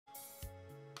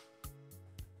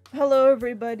Hello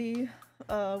everybody,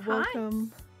 Hi.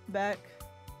 welcome back.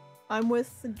 I'm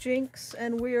with Jinx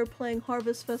and we are playing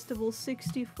Harvest Festival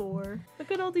 64.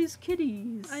 Look at all these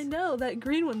kitties. I know, that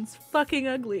green one's fucking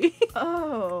ugly.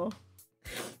 Oh,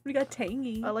 We got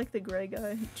Tangy. I like the gray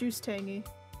guy. Juice Tangy.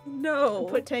 No.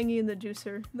 Put Tangy in the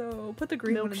juicer. No, put the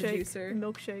green one in the Milkshake. juicer.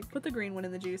 Milkshake. Put the green one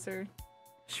in the juicer.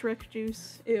 Shrek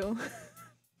juice. Ew.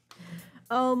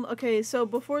 Okay, so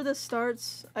before this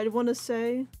starts, I want to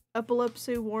say,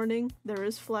 epilepsy warning, there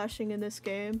is flashing in this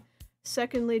game.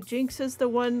 Secondly, Jinx is the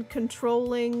one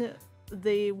controlling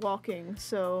the walking,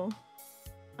 so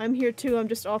I'm here too, I'm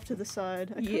just off to the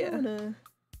side. I kinda wanna...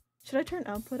 Should I turn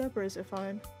output up or is it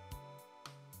fine?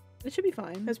 It should be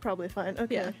fine. It's probably fine,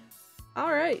 okay. Yeah.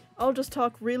 Alright. I'll just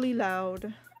talk really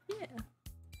loud. Yeah.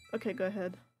 Okay, go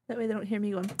ahead. That way they don't hear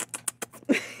me going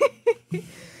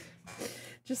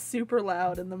just super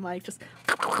loud and the mic just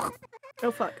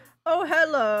Oh fuck. Oh,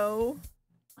 hello!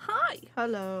 Hi!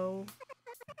 Hello.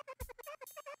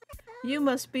 You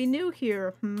must be new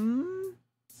here,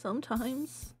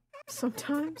 Sometimes.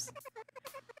 Sometimes.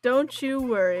 Don't you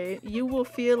worry, you will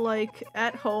feel like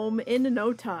at home in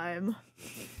no time.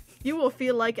 You will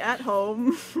feel like at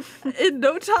home In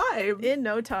no time! in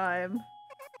no time.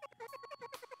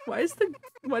 Why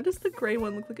does the gray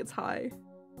one look like it's high?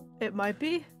 It might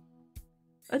be.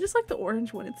 I just like the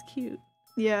orange one, it's cute.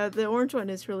 Yeah, the orange one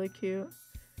is really cute.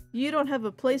 You don't have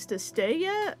a place to stay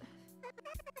yet?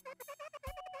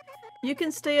 You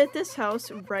can stay at this house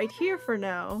right here for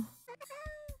now.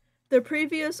 The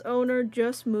previous owner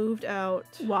just moved out.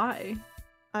 Why?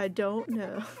 I don't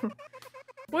know.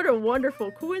 What a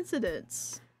wonderful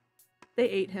coincidence. They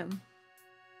ate him.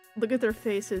 Look at their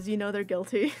faces, you know they're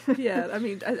guilty. Yeah, I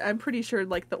mean, I'm pretty sure,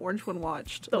 like, the orange one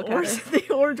watched. The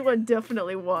orange one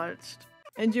definitely watched.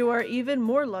 And you are even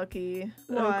more lucky.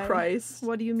 Why? Oh, Christ.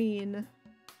 What do you mean?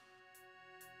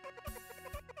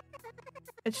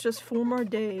 It's just 4 more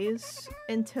days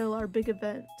until our big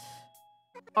event.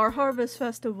 Our Harvest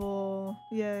Festival.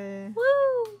 Yay.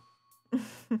 Woo!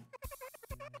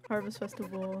 Harvest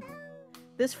Festival.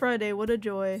 This Friday, what a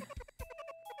joy.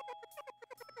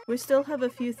 We still have a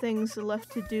few things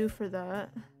left to do for that.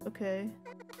 Okay.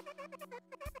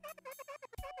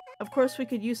 Of course we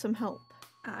could use some help.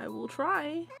 I will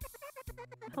try.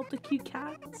 Help the cute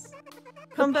cats.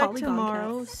 Come The back polygon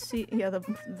tomorrow. cats See, yeah,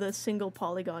 the single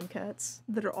polygon cats.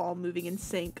 that are all moving in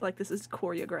sync, like this is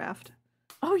choreographed.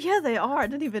 Oh yeah, they are. I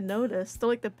didn't even notice. They're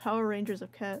like the Power Rangers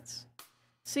of cats.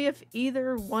 See if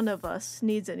either one of us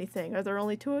needs anything. Are there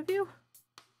only 2 of you?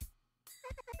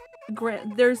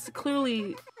 There's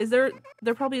clearly there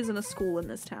probably isn't a school in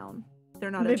this town. They're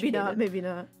not Maybe educated. not. Maybe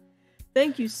not.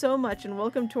 Thank you so much, and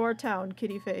welcome to our town,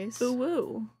 Kitty Face. Ooh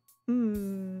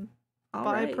woo. Bye,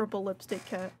 Alright. purple lipstick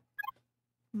cat.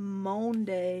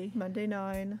 Monday. Monday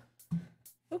 9.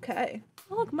 Okay.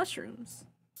 Oh look, mushrooms.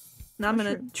 Now I'm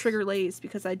gonna Mushrooms. trigger Lays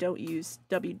because I don't use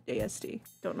WASD.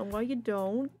 Don't know why you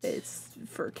don't. It's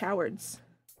for cowards.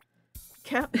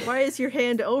 Cat, why is your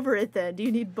hand over it then? Do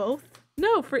you need both?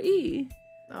 No, for E.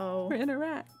 Oh, For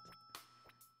interact.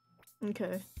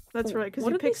 okay. That's right, because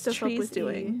What you are pick these stuff up trees with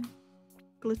doing? E.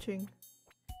 Glitching.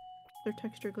 They're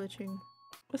texture glitching.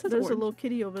 What's that There's orange? a little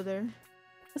kitty over there.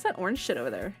 What's that orange shit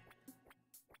over there?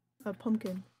 A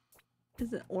pumpkin.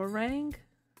 Is it orang?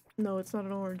 No, it's not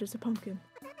an orange, it's a pumpkin.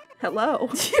 Hello.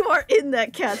 You are in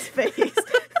that cat's face.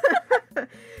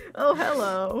 Oh,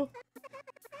 hello.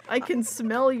 I can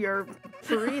smell your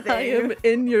breathing. I am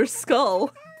in your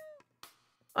skull.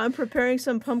 I'm preparing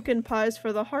some pumpkin pies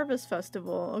for the Harvest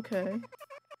Festival. Okay.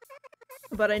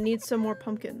 But I need some more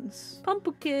pumpkins.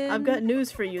 Pumpkin. I've got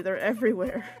news for you. They're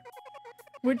everywhere.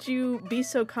 Would you be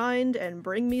so kind and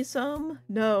bring me some?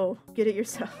 No. Get it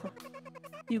yourself.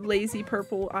 You lazy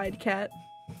purple-eyed cat.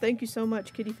 Thank you so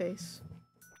much, kitty face.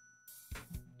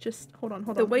 Just hold on.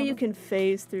 The way you can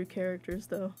phase through characters,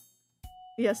 though.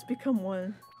 Yes, become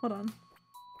one. Hold on.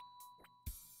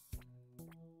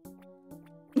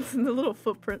 The little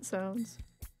footprint sounds.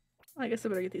 I guess I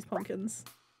better get these pumpkins.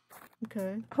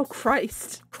 Okay. Oh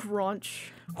Christ.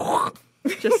 Crunch.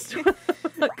 Just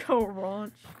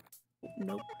Crunch.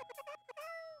 Nope.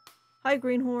 Hi,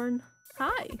 Greenhorn.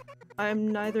 hi.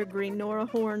 I'm neither green nor a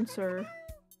horn, sir.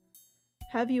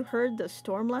 Have you heard the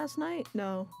storm last night?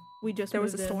 No. We just There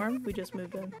was moved a in. storm? We just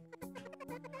moved in.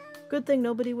 Good thing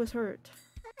nobody was hurt.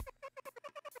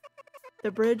 The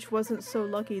bridge wasn't so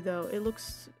lucky, though. It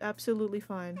looks absolutely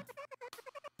fine.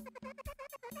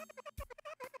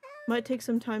 Might take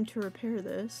some time to repair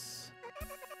this.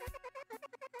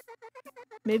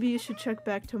 Maybe you should check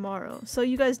back tomorrow. So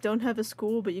you guys don't have a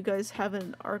school, but you guys have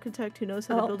an architect who knows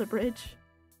how to build a bridge?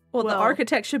 Well, the Well-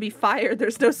 architect should be fired.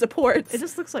 There's no supports. It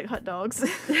just looks like hot dogs.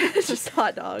 It's just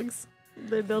hot dogs.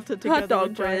 They built it together Hot dog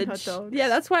with giant bridge. hot dogs. Yeah,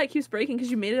 that's why it keeps breaking,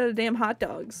 because you made it out of damn hot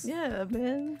dogs. Yeah,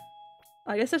 man.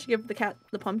 I guess I should give the cat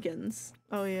the pumpkins.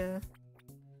 Oh, yeah.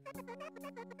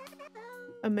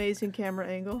 Amazing camera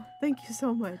angle. Thank you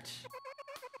so much.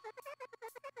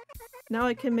 Now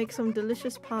I can make some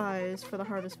delicious pies for the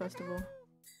Harvest Festival.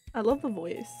 I love the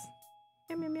voice.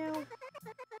 Meow, meow, meow.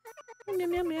 Meow,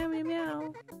 meow, meow, meow,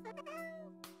 meow.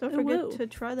 Don't Ooh, forget woo. to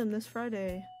try them this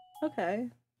Friday. Okay.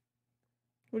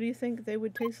 What do you think they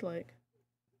would taste like?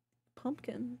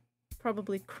 Pumpkin.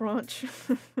 Probably crunch.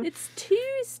 It's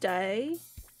Tuesday.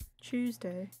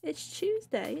 Tuesday. It's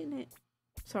Tuesday, isn't it?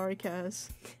 Sorry, Kaz.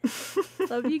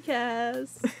 Love you,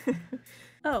 Cass.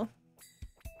 Oh.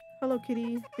 Hello,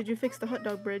 kitty. Did you fix the hot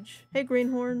dog bridge? Hey,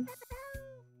 Greenhorn.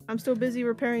 I'm still busy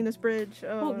repairing this bridge.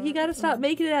 Well, you gotta stop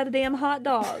making it out of damn hot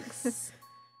dogs.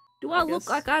 Do I look guess-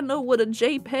 like I know what a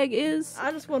JPEG is?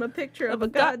 I just want a picture Of a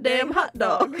goddamn hot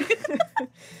dog.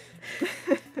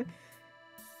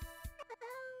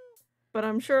 But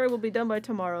I'm sure it will be done by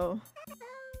tomorrow.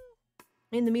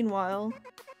 In the meanwhile,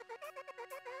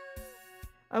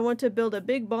 I want to build a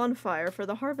big bonfire for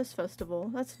the Harvest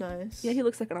Festival. That's nice. Yeah, he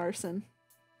looks like an arson.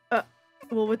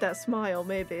 Well, with that smile,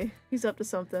 maybe. He's up to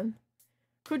something.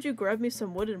 Could you grab me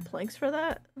some wooden planks for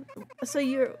that?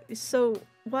 So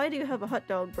why do you have a hot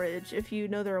dog bridge if you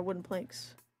know there are wooden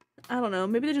planks? I don't know.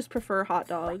 Maybe they just prefer hot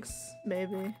dogs.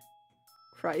 Maybe.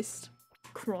 Christ.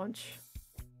 Crunch.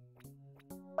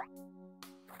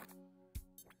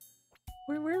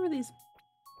 Where were these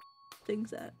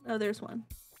things at? Oh, there's one.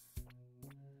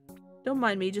 Don't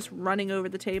mind me just running over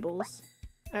the tables.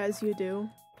 As you do.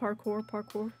 Parkour,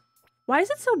 parkour. Why is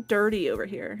it so dirty over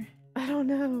here? I don't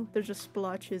know. There's just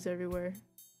splotches everywhere.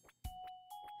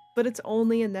 But it's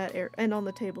only in that area. And on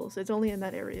the tables. It's only in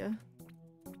that area.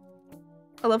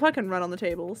 I love how I can run on the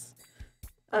tables.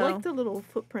 I Oh, like the little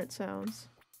footprint sounds.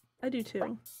 I do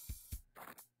too.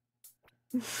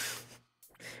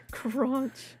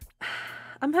 Crunch.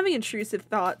 I'm having intrusive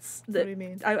thoughts What that do you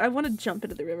mean? I want to jump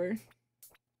into the river.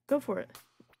 Go for it.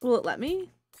 Will it let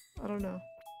me? I don't know.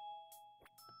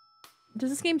 Does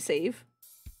this game save?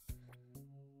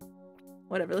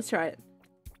 Whatever, let's try it.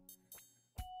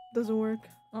 Doesn't work.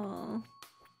 Aw.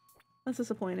 That's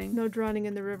disappointing. No drowning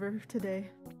in the river today.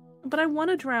 But I want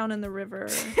to drown in the river.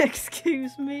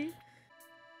 Excuse me?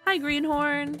 Hi,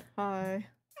 Greenhorn. Hi.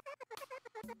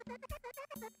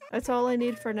 That's all I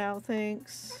need for now,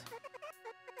 thanks.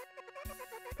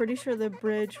 Pretty sure the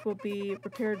bridge will be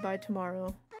repaired by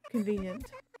tomorrow.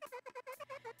 Convenient.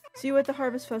 See you at the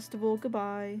Harvest Festival.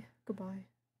 Goodbye. Goodbye.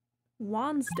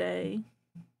 Wednesday.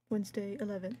 Wednesday,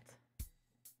 11th.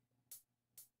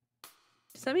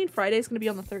 Does that mean Friday's going to be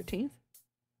on the 13th?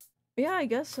 Yeah, I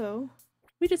guess so.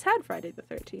 We just had Friday the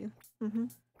 13th. Mm-hmm.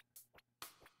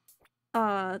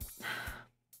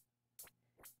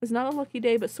 It's not a lucky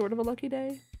day, but sort of a lucky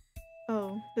day.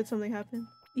 Oh, did something happen?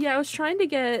 Yeah, I was trying to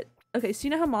get... Okay, so you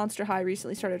know how Monster High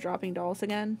recently started dropping dolls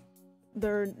again?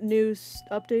 Their new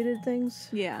updated things?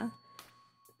 Yeah.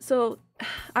 So,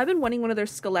 I've been wanting one of their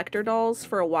Skeletor dolls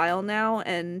for a while now,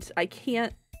 and I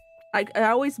can't... I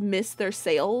always miss their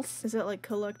sales. Is that like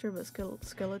Collector but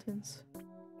skeletons?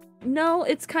 No,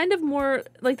 it's kind of more...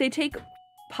 Like, they take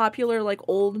popular, like,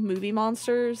 old movie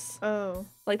monsters. Oh.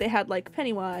 Like, they had, like,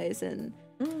 Pennywise and,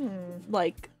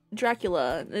 Like,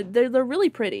 Dracula. They're really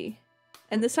pretty.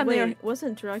 And this time wait, they are...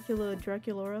 wasn't Dracula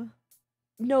Draculaura?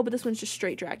 No, but this one's just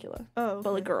straight Dracula. Oh,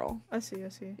 But, like, okay. girl. I see, I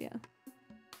see.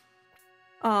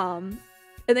 And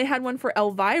they had one for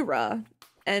Elvira,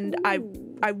 and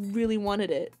Ooh. I really wanted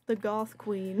it. The goth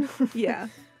queen. Yeah.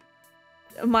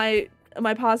 My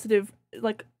positive,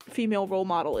 like, female role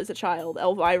model is a child,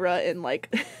 Elvira, and,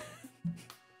 like,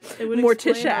 It would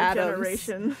Morticia explain our Addams.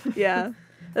 generation. yeah.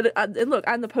 And look,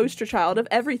 I'm the poster child of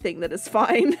everything that is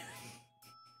fine.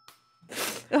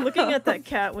 Looking at that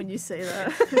cat when you say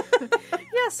that.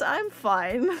 Yes, I'm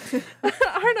fine.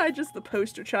 Aren't I just the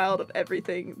poster child of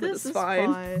everything that This is is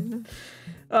fine?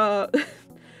 fine.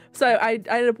 So I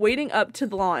ended up waiting up to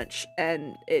the launch,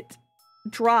 and it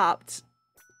dropped,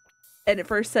 and it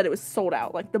first said it was sold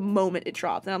out, like, the moment it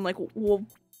dropped. And I'm like, well,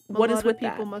 what A is lot with of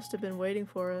people that? must have been waiting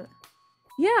for it.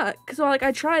 Yeah, because, like,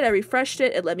 I tried, I refreshed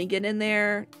it, it let me get in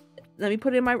there, let me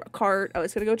put it in my cart, I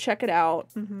was gonna go check it out,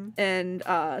 Mm-hmm. and,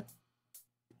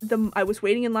 I was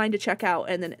waiting in line to check out,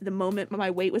 and then the moment my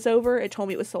wait was over, it told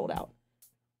me it was sold out.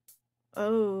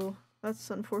 Oh, that's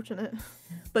unfortunate.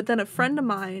 But then a friend of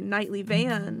mine, Nightly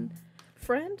Van,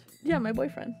 Friend? yeah, my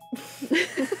boyfriend,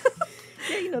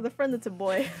 Yeah, you know, the friend that's a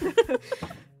boy.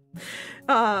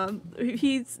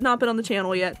 He's not been on the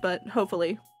channel yet, but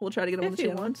hopefully we'll try to get him on the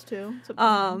channel. If he wants to. It's up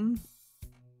to him.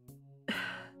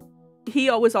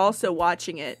 He was also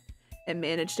watching it and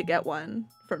managed to get one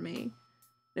for me.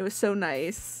 It was so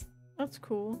nice. That's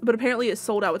cool. But apparently it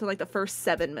sold out within like the first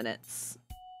 7 minutes.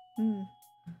 Hmm.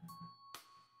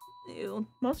 Ew.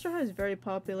 Monster High is very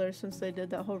popular since they did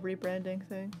that whole rebranding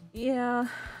thing. Yeah.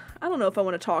 I don't know if I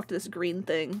want to talk to this green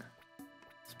thing.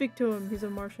 Speak to him. He's a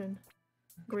Martian.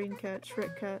 Green cat,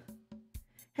 Shrek cat.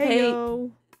 Hey.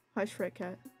 Yo. Hi, Shrek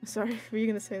cat. Sorry, were you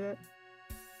gonna say that?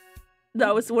 No,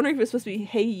 I was wondering if it was supposed to be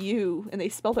hey you, and they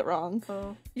spelled it wrong.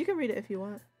 Oh, you can read it if you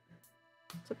want.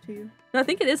 It's up to you. No, I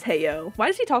think it is hey yo. Why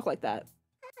does he talk like that?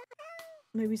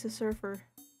 Maybe he's a surfer.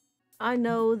 I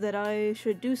know that I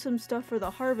should do some stuff for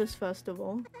the Harvest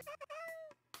Festival.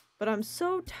 But I'm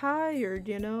so tired,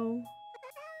 you know?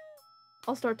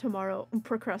 I'll start tomorrow. I'm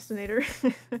procrastinator.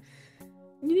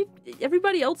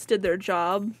 Everybody else did their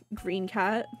job, green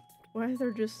cat. Why are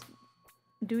there just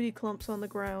duty clumps on the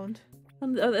ground?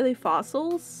 Are they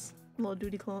fossils? Little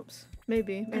duty clumps.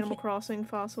 Maybe. Animal Crossing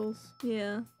fossils.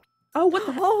 Yeah. Oh, what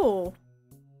the Oh!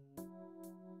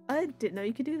 I didn't know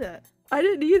you could do that. I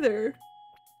didn't either.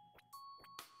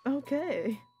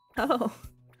 Okay. Oh.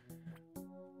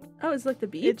 Oh, it's like the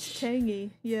beach? It's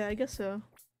Tangy. Yeah, I guess so.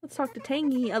 Let's talk to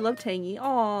Tangy. I love Tangy.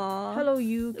 Aww. Hello,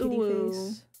 you kitty Ooh.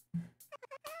 face.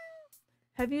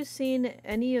 Have you seen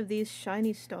any of these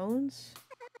shiny stones?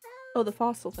 Oh, the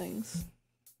fossil things.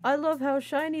 I love how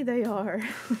shiny they are.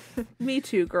 Me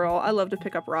too, girl. I love to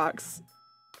pick up rocks.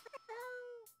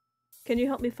 Can you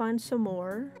help me find some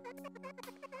more?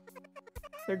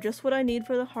 They're just what I need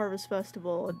for the Harvest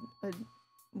Festival.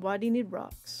 Why do you need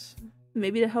rocks?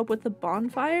 Maybe to help with the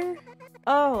bonfire?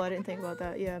 Oh, I didn't think about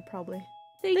that. Yeah, probably.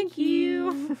 Thank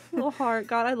you. Little heart.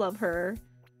 God, I love her.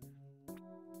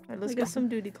 Alright, let's get some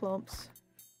duty clumps.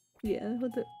 Yeah,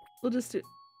 we'll just do...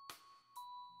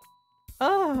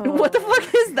 Oh! What the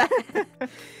fuck is that?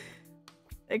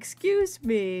 Excuse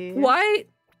me. Why?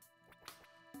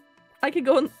 I could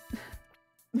go and...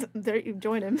 There, you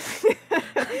join him.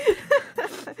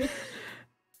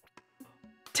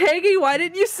 Tangy, why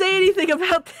didn't you say anything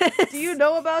about this? Do you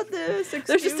know about this?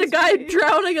 There's just a guy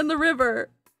drowning in the river.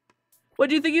 What,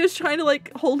 do you think he was trying to,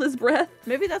 like, hold his breath?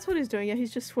 Maybe that's what he's doing. Yeah,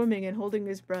 he's just swimming and holding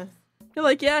his breath. You're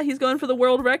like, yeah, he's going for the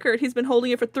world record. He's been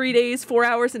holding it for 3 days, 4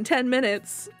 hours, and 10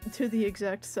 minutes. To the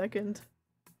exact second.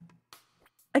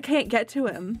 I can't get to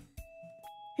him.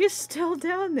 He's still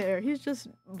down there. He's just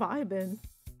vibing.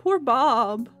 Poor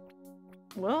Bob.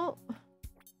 Well,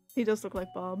 he does look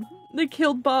like Bob. They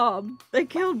killed Bob. They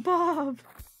killed Bob!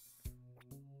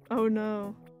 Oh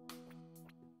no.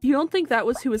 You don't think that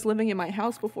was who was living in my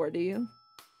house before, do you?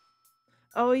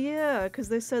 Oh yeah, because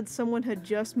they said someone had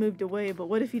just moved away, but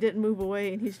what if he didn't move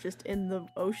away and he's just in the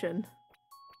ocean?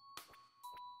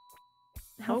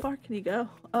 How far can he go?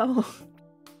 Oh.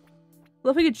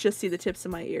 Well, if I could just see the tips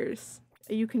of my ears.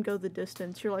 You can go the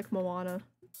distance. You're like Moana.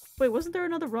 Wait, wasn't there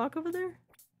another rock over there?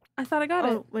 I thought I got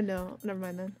it. Oh, wait, no. Never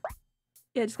mind then.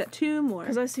 Yeah, I just got 2 more.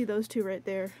 Because I see those 2 right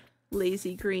there.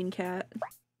 Lazy green cat.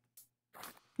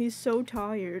 He's so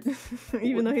tired.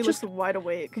 Even though he looks wide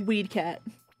awake. Weed cat.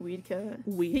 Weed cat.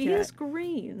 Weed he cat. is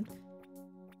green.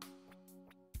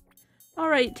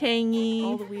 Alright, Tangy.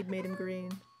 All the weed made him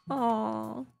green.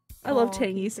 Aww. I love Aw,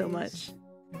 Tangy kitties. so much.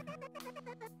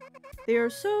 They are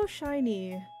so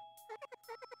shiny.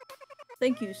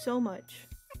 Thank you so much.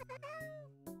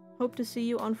 Hope to see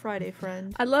you on Friday,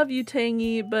 friend. I love you,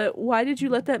 Tangy, but why did you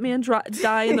let that man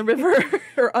die in the river?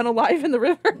 Or unalive in the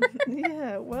river?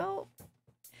 Yeah, well...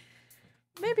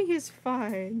 Maybe he's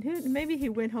fine. Maybe he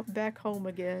went back home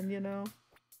again, you know?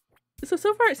 So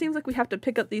far it seems like we have to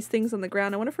pick up these things on the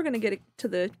ground. I wonder if we're gonna get to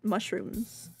the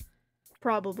mushrooms.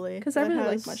 Probably. Because I That really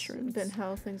like has mushrooms. been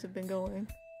how things have been going.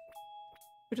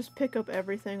 We just pick up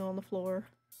everything on the floor.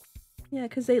 Yeah,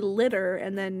 because they litter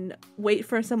and then wait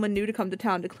for someone new to come to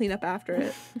town to clean up after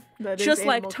it. That is Just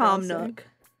like Animal Tom Crossing. Nook.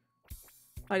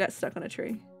 I got stuck on a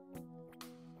tree.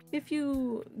 If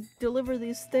you deliver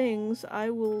these things, I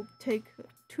will take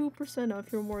 2%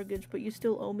 off your mortgage, but you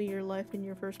still owe me your life and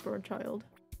your firstborn child.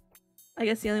 I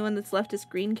guess the only one that's left is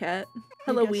Green Cat.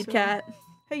 Hello, guess Weed so. Cat.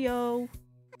 Hey yo!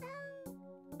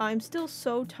 I'm still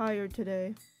so tired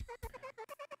today.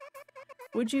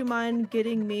 Would you mind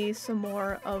getting me some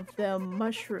more of them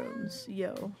mushrooms,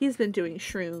 yo? He's been doing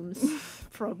shrooms.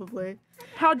 Probably.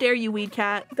 How dare you, Weed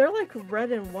Cat? They're like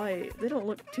red and white. They don't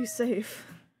look too safe.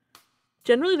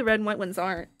 Generally the red and white ones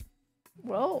aren't.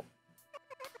 Well...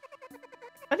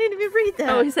 I didn't even read that!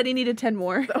 Oh, he said he needed 10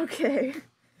 more. Okay.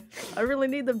 I really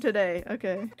need them today.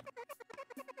 Okay.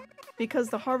 Because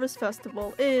the Harvest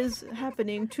Festival is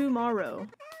happening tomorrow.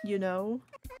 You know?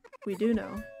 We do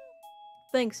know.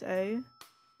 Thanks, A.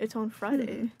 It's on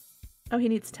Friday. Oh, he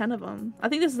needs 10 of them. I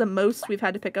think this is the most we've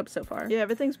had to pick up so far. Yeah,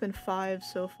 everything's been 5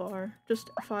 so far.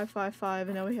 Just 5, 5, 5,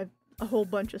 and now we have a whole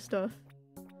bunch of stuff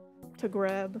to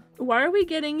grab. Why are we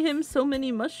getting him so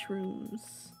many mushrooms?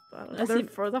 They're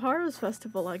for the Harvest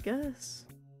Festival, I guess.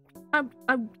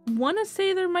 I want to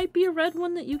say there might be a red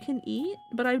one that you can eat,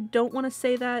 but I don't want to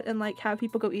say that and like have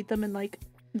people go eat them and like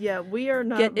yeah, we are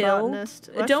not get botanists.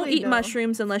 ill. Don't eat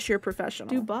mushrooms unless you're a professional.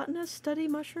 Do botanists study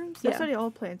mushrooms? They study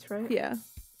all plants, right? Yeah.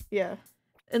 Yeah.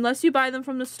 Unless you buy them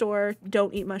from the store,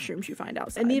 don't eat mushrooms you find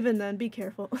outside. And even then, be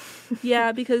careful.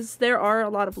 Yeah, because there are a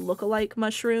lot of look-alike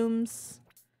mushrooms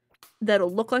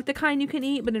that'll look like the kind you can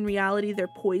eat, but in reality they're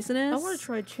poisonous. I want to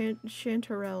try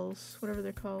chanterelles, whatever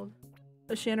they're called.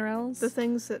 The chanterelles? The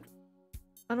things that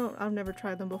I've never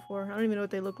tried them before. I don't even know what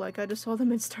they look like. I just saw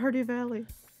them in Stardew Valley,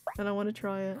 and I want to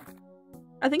try it.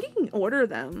 I think you can order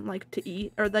them like to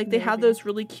eat, or like they have those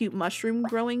really cute mushroom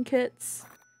growing kits.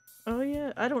 Oh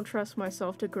yeah, I don't trust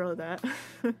myself to grow that.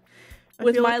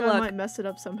 With my luck, I might mess it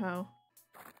up somehow.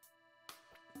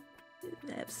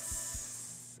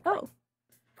 Oh,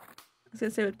 I was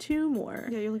gonna say with 2 more.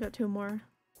 Yeah, you only got 2 more.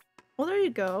 Well, there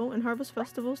you go. And Harvest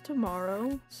Festival's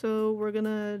tomorrow, so we're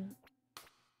gonna,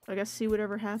 I guess, see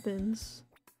whatever happens.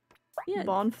 Yeah.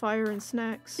 Bonfire and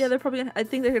snacks. Yeah, they're probably gonna. I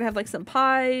think they're gonna have like some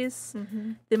pies.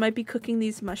 They might be cooking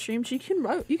these mushrooms. You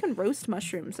can roast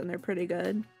mushrooms, and they're pretty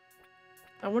good.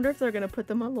 I wonder if they're gonna put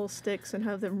them on little sticks and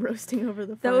have them roasting over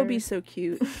the fire. That would be so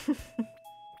cute.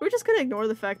 We're just gonna ignore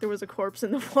the fact there was a corpse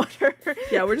in the water.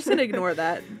 Yeah, we're just gonna ignore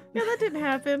that. Yeah, that didn't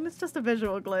happen. It's just a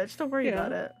visual glitch. Don't worry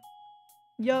about it.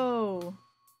 Yo.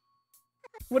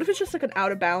 What if it's just like an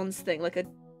out of bounds thing? Like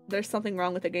there's something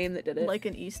wrong with the game that did it. Like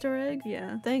an Easter egg?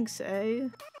 Yeah. Thanks, A.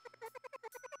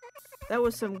 That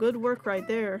was some good work right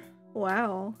there.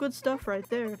 Wow. Good stuff right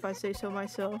there, if I say so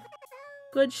myself.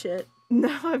 Good shit.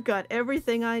 Now I've got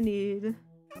everything I need.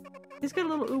 He's got a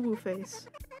little uwu face.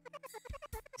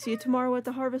 See you tomorrow at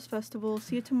the Harvest Festival.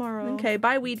 See you tomorrow. Okay,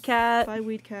 bye Weed Cat. Bye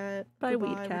Weed Cat. Bye Goodbye,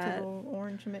 Weed Cat.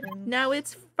 Orange mitten. Now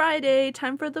it's Friday,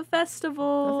 time for the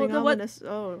festival. Nothing ominous.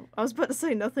 Oh, I was about to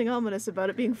say nothing ominous about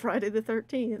it being Friday the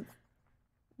 13th.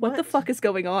 What the fuck is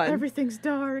going on? Everything's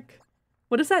dark.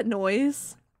 What is that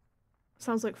noise?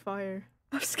 Sounds like fire.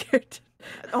 I'm scared.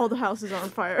 All the houses are on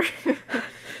fire.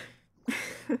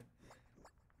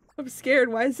 I'm scared.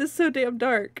 Why is this so damn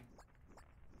dark?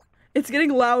 It's getting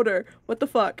louder. What the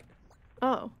fuck?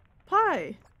 Oh.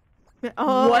 Pie.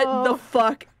 Oh. What the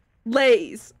fuck?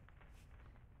 Lays.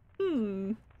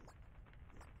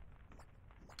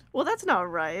 Well, that's not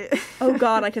right. Oh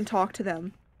god, I can talk to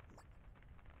them.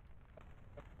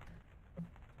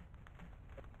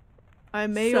 I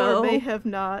may or may have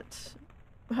not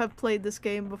have played this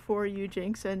game before you,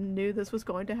 Jinx, and knew this was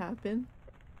going to happen.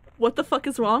 What the fuck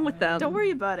is wrong with them? Don't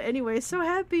worry about it. Anyway, so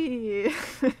happy.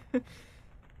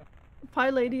 Pie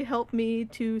Lady helped me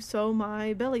to sew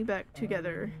my belly back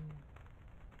together.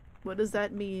 What does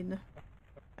that mean?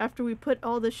 After we put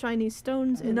all the shiny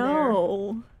stones in there.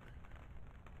 No.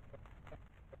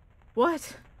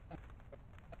 What?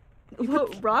 You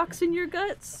put rocks in your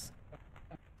guts?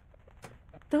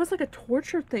 That was like a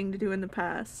torture thing to do in the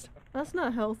past. That's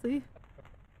not healthy.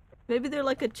 Maybe they're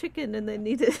like a chicken and they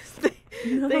need it.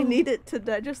 No. They need it to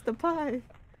digest the pie.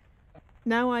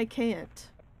 Now I can't.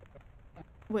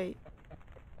 Wait.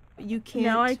 You can't.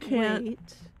 Now I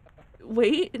can't.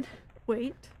 Wait.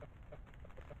 Wait.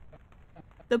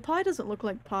 The pie doesn't look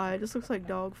like pie. It just looks like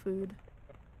dog food.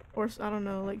 Or, I don't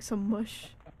know, like some mush.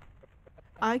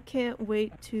 I can't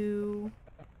wait to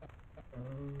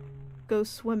go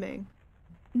swimming.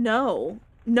 No.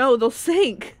 No, they'll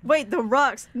sink. Wait, the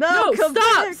rocks. No, come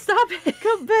stop. back. Stop it.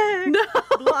 Come back. No.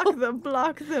 Block them.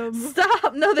 Block them.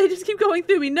 Stop. No, they just keep going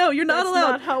through me. No, you're not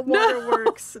allowed. That's not how water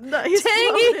works. No, he's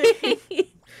Tangy. floating.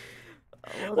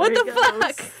 Oh, What the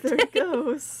fuck? There he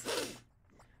goes.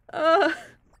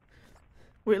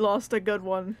 We lost a good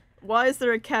one. Why is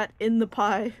there a cat in the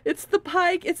pie? It's the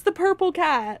pie. It's the purple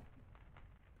cat.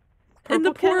 And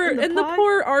the Purple cat in the pie?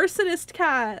 poor arsonist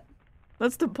cat.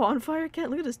 That's the bonfire cat?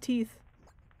 Look at his teeth.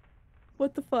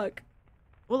 What the fuck?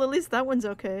 Well, at least that one's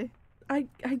okay. I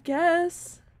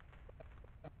guess.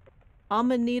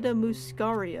 Amanita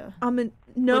muscaria.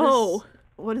 No.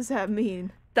 What does that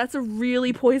mean? That's a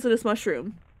really poisonous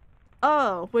mushroom.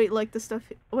 Oh, wait, like the stuff...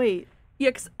 Wait.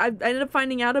 Yeah, 'cause I ended up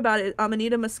finding out about it,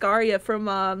 Amanita muscaria, from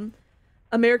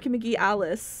American McGee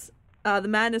Alice. The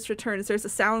Madness Returns, there's a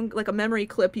sound, like a memory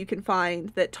clip you can find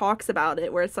that talks about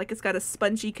it, where it's like it's got a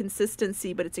spongy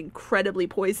consistency, but it's incredibly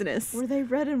poisonous. Were they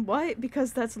red and white?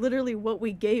 Because that's literally what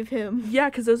we gave him. Yeah,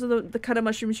 because those are the kind of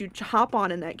mushrooms you hop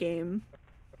on in that game.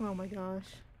 Oh my gosh.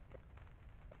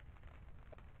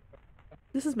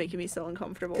 This is making me so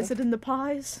uncomfortable. Is it in the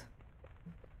pies?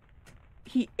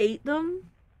 He ate them?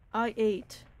 I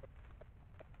ate.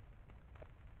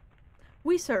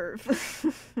 We serve.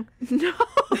 No!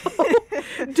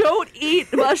 Don't eat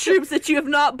mushrooms that you have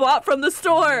not bought from the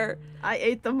store! I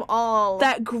ate them all.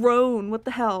 That groan, what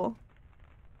the hell?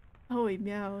 Oh, he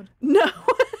meowed. No!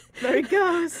 There he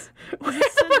goes. Where the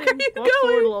fuck are you Walk forward a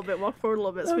going? little bit. Walk forward a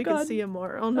little bit so Oh, we can God. see him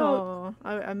more. Oh no.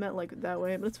 I meant like that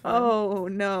way, but it's fine. Oh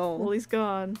no. Well, he's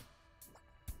gone.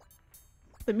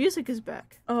 The music is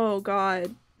back. Oh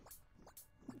god.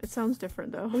 It sounds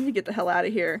different though. We need to get the hell out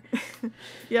of here.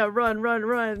 Yeah, run, run,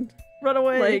 run. Run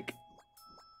away. Like,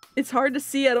 it's hard to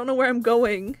see. I don't know where I'm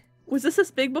going. Was this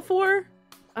big before?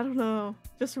 I don't know.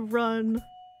 Just run.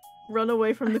 Run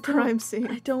away from the crime scene.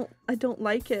 I don't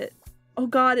like it. Oh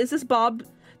god, is this Bob?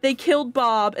 They killed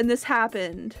Bob and this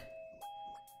happened.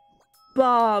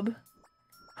 Bob.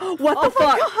 What the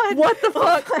fuck? God. What the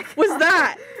fuck was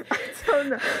that? I don't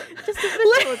know. Just a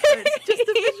visual glitch. Just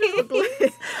a visual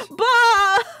glitch.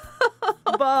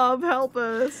 Bob! Bob, help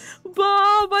us.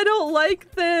 Bob, I don't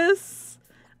like this.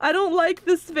 I don't like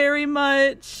this very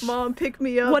much. Mom, pick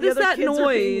me up. What The is other that kids are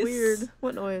being noise? Weird.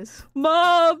 What noise?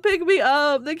 Mom, pick me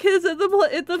up. The kids at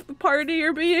the party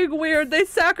are being weird. They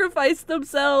sacrificed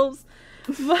themselves.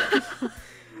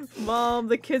 Mom,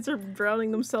 the kids are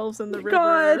drowning themselves in the river.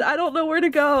 God, I don't know where to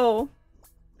go.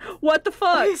 What the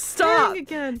fuck? It's Stop. staring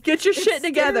again. Get your It's shit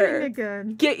together. staring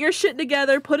again. Get your shit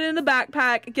together. Put it in the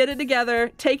backpack. Get it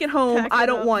together. Take it home. Pack I it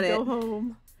don't up, want it. Go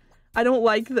home. I don't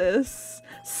like this.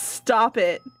 Stop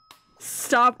it.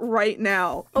 Stop right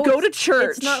now. Oh, Go to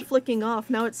church. It's not flicking off.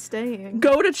 Now it's staying.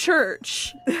 Go to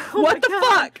church. Oh What my the God.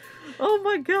 fuck? Oh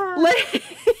my god.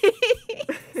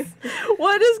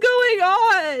 What is going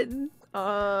on?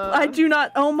 I do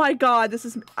not. Oh my god, this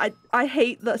is. I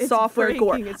hate the It's software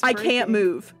gore. breaking, it's I can't breaking.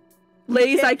 move.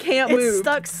 Ladies, I can't It's move.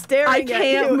 stuck staring I at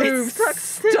can't you. move. It's stuck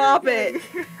Stop staring it.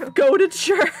 at you. Go to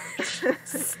church.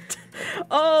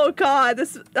 Oh god,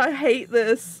 this. I hate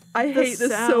this. I The hate this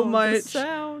so sound, much. The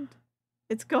sound.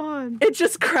 It's gone. It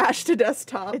just crashed to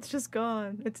desktop. It's just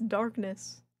gone. It's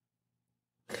darkness.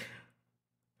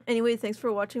 Anyway, thanks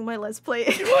for watching my Let's Play.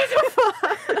 What the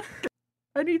fuck?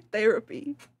 I need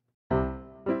therapy.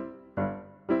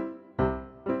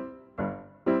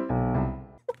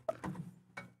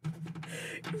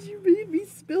 You made me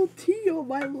spill tea on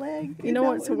my leg. You know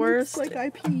Now what's it looks worse? like I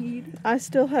peed. I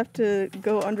still have to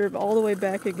go under all the way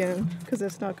back again because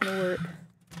it's not going to work.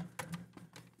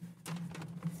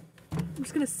 I'm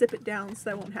just gonna sip it down so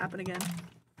that won't happen again.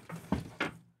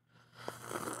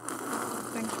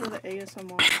 Thanks for the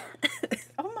ASMR.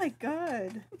 Oh my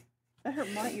god. That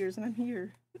hurt my ears and I'm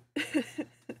here.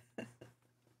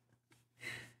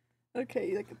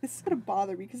 Okay, like this is gonna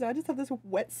bother me because I just have this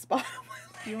wet spot on my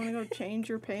leg. Do you want to go change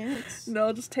your pants? No,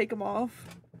 I'll just take them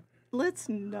off. Let's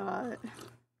not.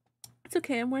 It's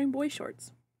okay, I'm wearing boy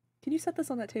shorts. Can you set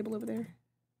this on that table over there?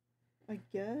 I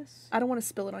guess. I don't want to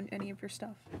spill it on any of your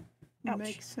stuff. Ouch.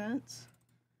 Makes sense.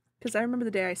 Because I remember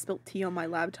the day I spilled tea on my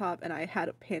laptop and I had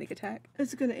a panic attack.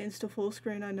 It's gonna insta full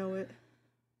screen, I know it.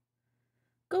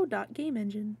 Go dot game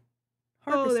engine.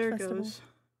 Oh, there it Festival. goes.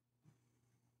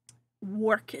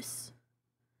 Workus.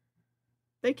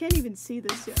 They can't even see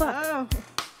this yet. Fuck. Oh.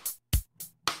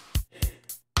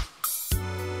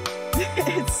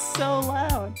 It's so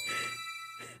loud.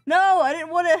 No, I didn't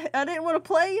want to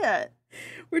play yet.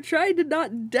 We're trying to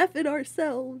not deafen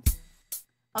ourselves.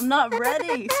 I'm not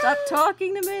ready. Stop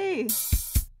talking to me.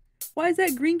 Why is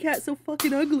that green cat so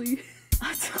fucking ugly?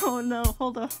 I don't know.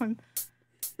 Hold on.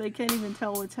 They can't even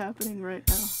tell what's happening right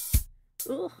now.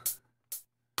 Ugh.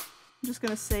 I'm just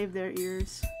gonna save their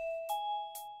ears.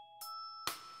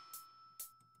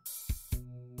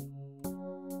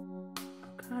 Oh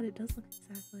god, it does look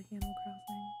exactly like Animal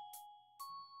Crossing.